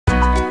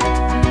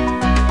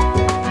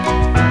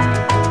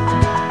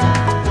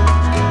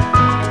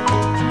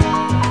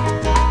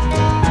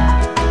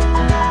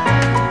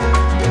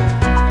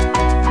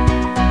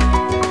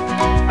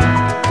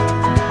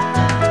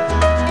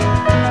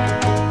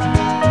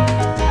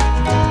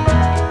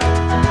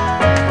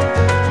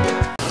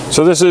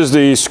So this is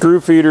the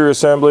screw feeder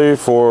assembly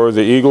for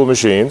the Eagle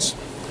machines.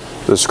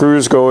 The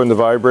screws go in the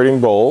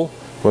vibrating bowl.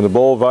 When the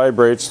bowl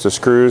vibrates, the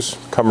screws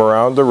come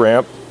around the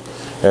ramp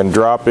and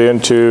drop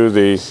into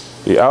the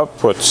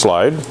output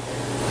slide.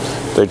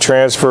 They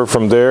transfer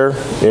from there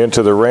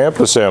into the ramp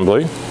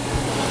assembly.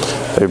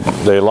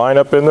 They line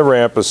up in the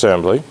ramp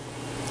assembly.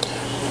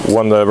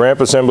 When the ramp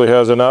assembly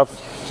has enough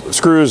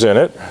screws in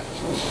it,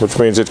 which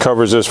means it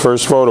covers this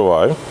first photo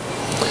eye,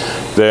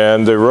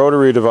 then the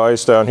rotary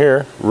device down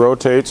here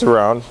rotates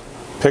around,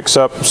 picks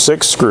up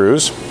 6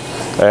 screws,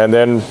 and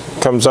then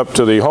comes up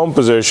to the home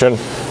position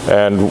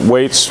and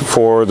waits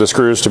for the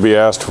screws to be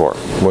asked for.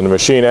 When the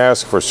machine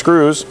asks for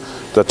screws,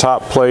 the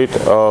top plate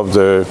of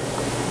the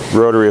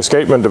rotary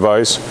escapement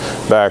device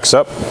backs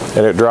up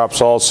and it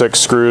drops all 6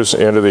 screws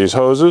into these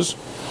hoses.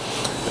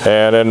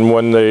 And then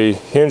when the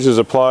hinge is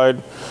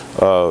applied,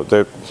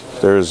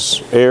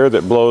 there's air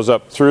that blows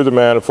up through the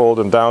manifold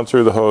and down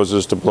through the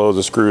hoses to blow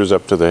the screws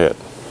up to the head.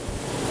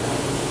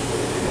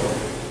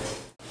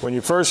 When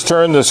you first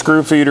turn the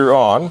screw feeder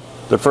on,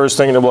 the first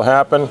thing that will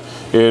happen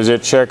is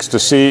it checks to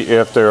see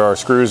if there are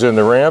screws in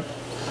the ramp.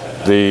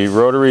 The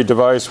rotary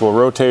device will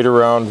rotate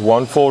around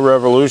 1 full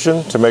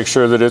revolution to make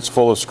sure that it's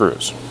full of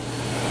screws.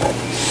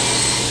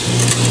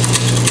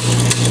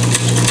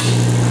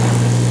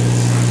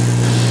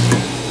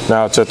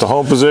 Now it's at the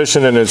home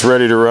position and it's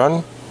ready to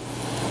run.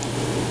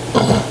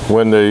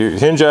 When the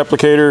hinge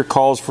applicator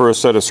calls for a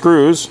set of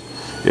screws,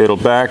 it'll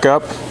back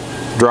up,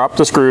 drop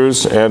the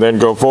screws, and then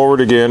go forward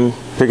again,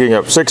 picking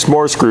up 6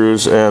 more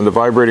screws, and the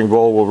vibrating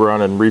bowl will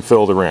run and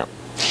refill the ramp.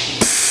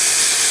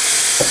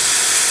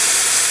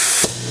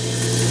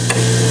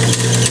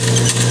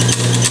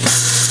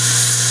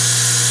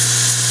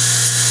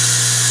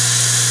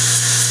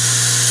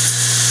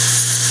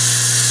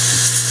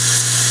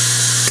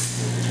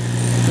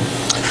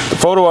 The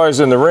photo eyes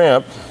in the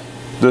ramp,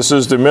 this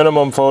is the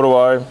minimum photo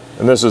eye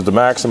and this is the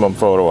maximum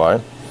photo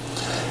eye.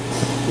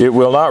 It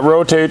will not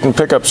rotate and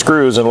pick up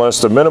screws unless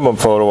the minimum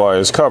photo eye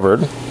is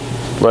covered,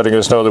 letting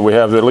us know that we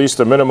have at least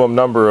the minimum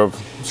number of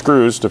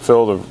screws to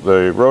fill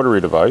the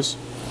rotary device.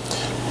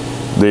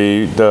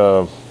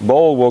 The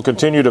bowl will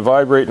continue to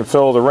vibrate and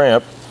fill the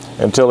ramp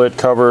until it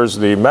covers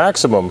the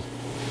maximum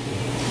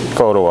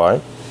photo eye,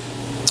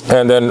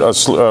 and then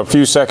a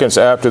few seconds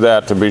after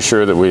that to be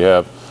sure that we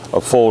have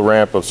a full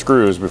ramp of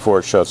screws before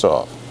it shuts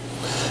off.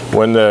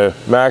 When the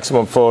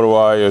maximum photo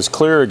eye is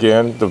clear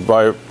again, the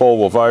bowl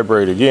will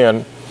vibrate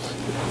again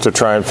to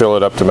try and fill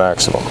it up to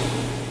maximum.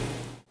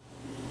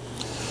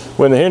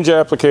 When the hinge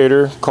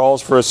applicator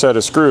calls for a set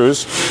of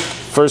screws,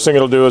 first thing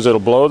it'll do is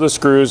it'll blow the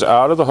screws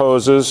out of the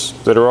hoses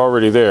that are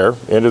already there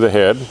into the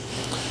head.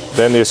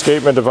 Then the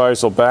escapement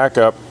device will back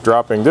up,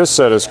 dropping this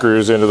set of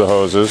screws into the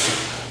hoses,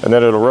 and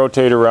then it'll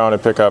rotate around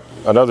and pick up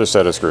another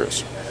set of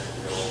screws.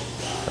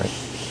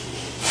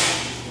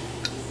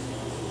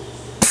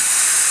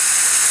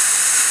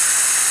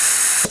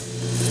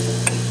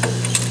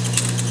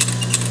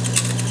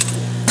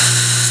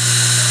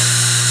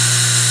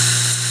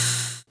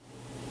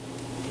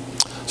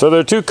 So there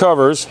are 2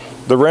 covers.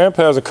 The ramp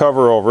has a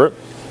cover over it.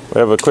 We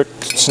have a quick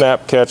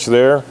snap catch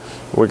there.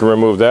 We can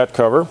remove that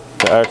cover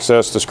to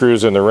access the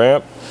screws in the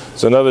ramp.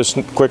 There's another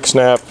quick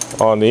snap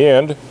on the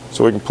end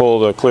so we can pull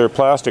the clear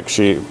plastic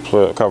sheet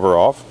cover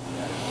off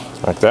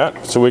like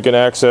that, so we can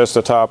access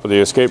the top of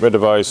the escapement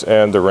device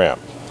and the ramp.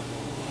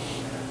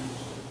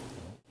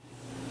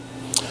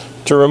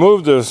 To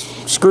remove the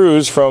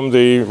screws from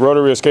the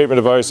rotary escapement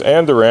device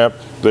and the ramp,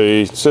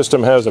 the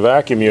system has a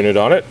vacuum unit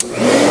on it.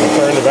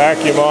 Turn the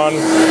vacuum on,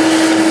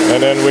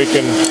 and then we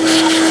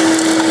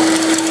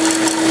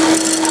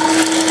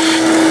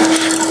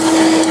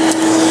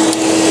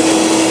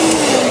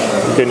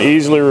can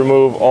easily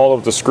remove all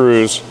of the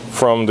screws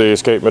from the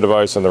escapement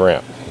device and the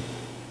ramp.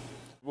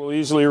 We'll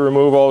easily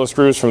remove all the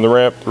screws from the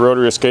ramp, the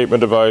rotary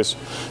escapement device.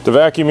 The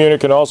vacuum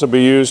unit can also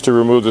be used to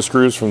remove the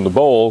screws from the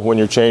bowl when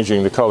you're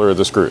changing the color of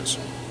the screws.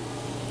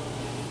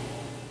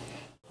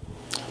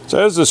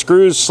 So as the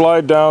screws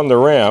slide down the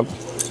ramp,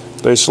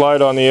 they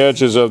slide on the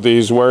edges of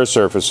these wear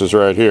surfaces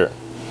right here.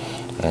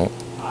 Right.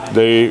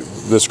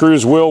 The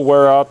screws will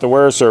wear out the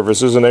wear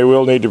surfaces and they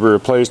will need to be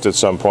replaced at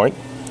some point.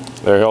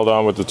 They're held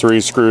on with the 3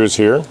 screws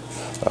here.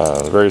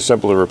 Very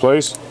simple to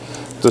replace.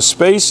 The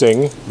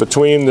spacing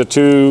between the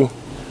two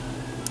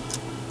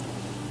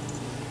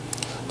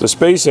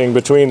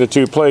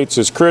plates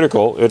is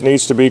critical. It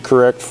needs to be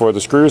correct for the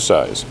screw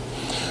size.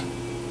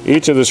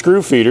 Each of the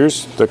screw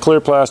feeders, the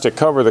clear plastic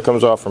cover that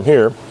comes off from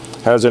here,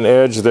 has an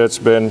edge that's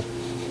been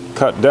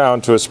cut down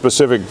to a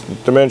specific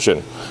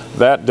dimension.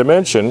 That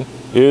dimension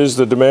is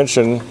the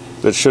dimension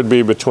that should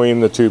be between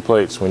the 2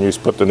 plates when you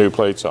put the new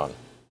plates on.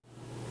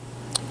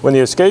 When the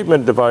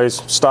escapement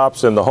device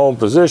stops in the home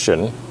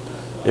position,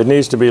 it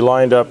needs to be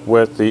lined up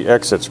with the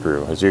exit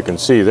screw. As you can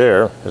see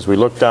there, as we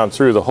look down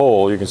through the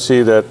hole, you can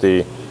see that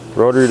the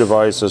rotary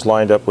device is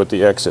lined up with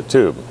the exit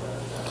tube.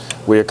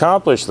 We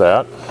accomplish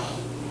that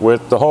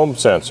with the home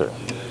sensor.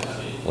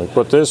 We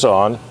put this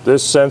on.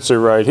 This sensor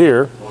right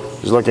here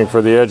is looking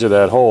for the edge of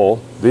that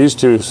hole. These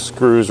 2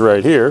 screws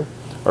right here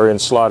are in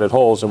slotted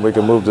holes, and we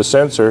can move the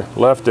sensor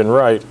left and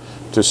right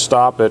to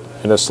stop it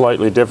in a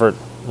slightly different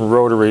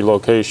rotary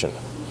location.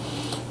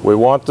 We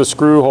want the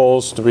screw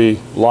holes to be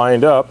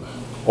lined up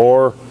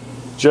or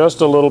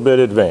just a little bit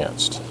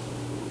advanced.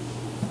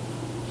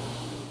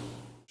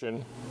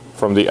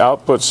 From the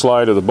output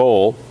slide of the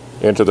bowl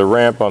into the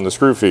ramp on the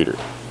screw feeder.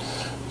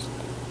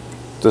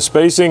 The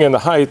spacing and the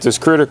height is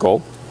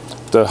critical.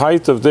 The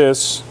height of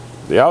this,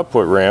 the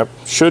output ramp,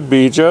 should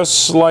be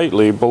just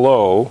slightly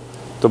below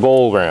the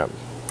bowl ramp.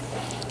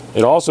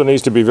 It also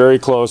needs to be very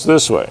close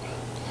this way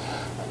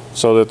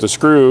so that the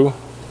screw,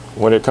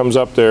 when it comes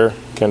up there,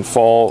 can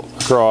fall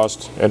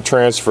across and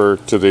transfer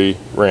to the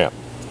ramp.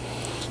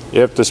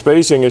 If the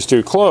spacing is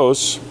too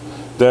close,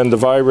 then the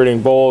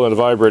vibrating bowl and the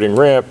vibrating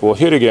ramp will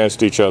hit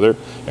against each other,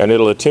 and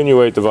it'll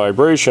attenuate the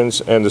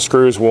vibrations, and the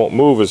screws won't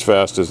move as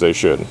fast as they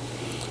should.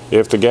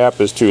 If the gap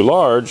is too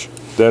large,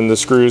 then the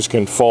screws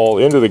can fall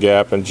into the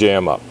gap and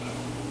jam up.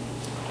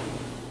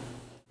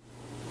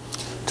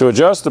 To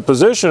adjust the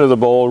position of the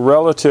bowl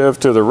relative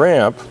to the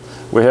ramp,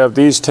 we have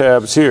these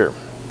tabs here.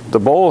 The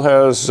bowl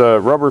has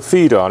rubber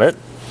feet on it,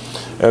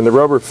 and the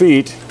rubber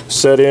feet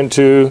set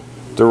into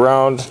the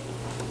round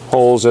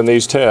holes in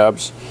these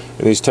tabs,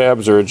 and these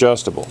tabs are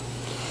adjustable.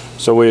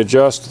 So we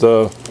adjust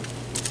the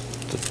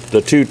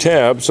two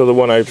tabs so that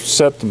when I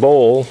set the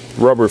bowl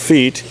rubber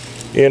feet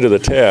into the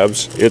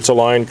tabs, it's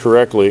aligned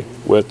correctly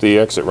with the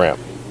exit ramp.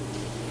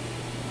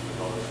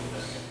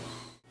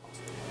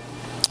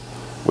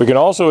 We can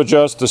also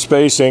adjust the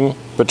spacing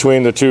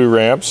between the two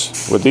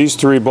ramps with these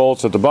 3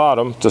 bolts at the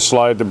bottom to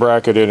slide the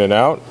bracket in and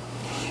out,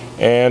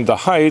 and the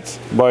height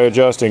by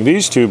adjusting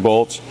these 2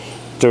 bolts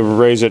to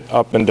raise it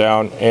up and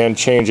down and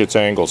change its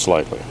angle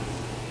slightly.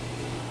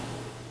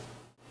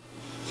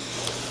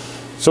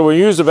 So we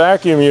use the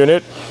vacuum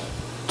unit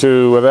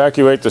to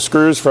evacuate the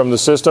screws from the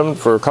system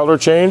for color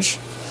change.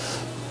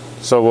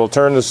 So we'll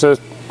turn the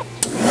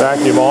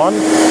vacuum on.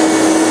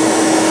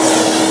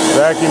 The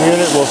vacuum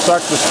unit will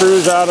suck the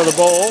screws out of the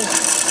bowl.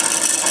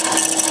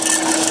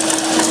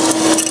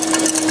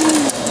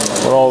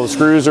 When all the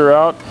screws are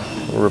out,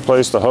 we'll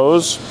replace the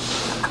hose.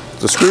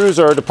 The screws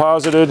are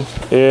deposited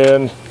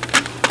in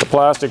the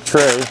plastic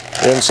tray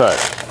inside.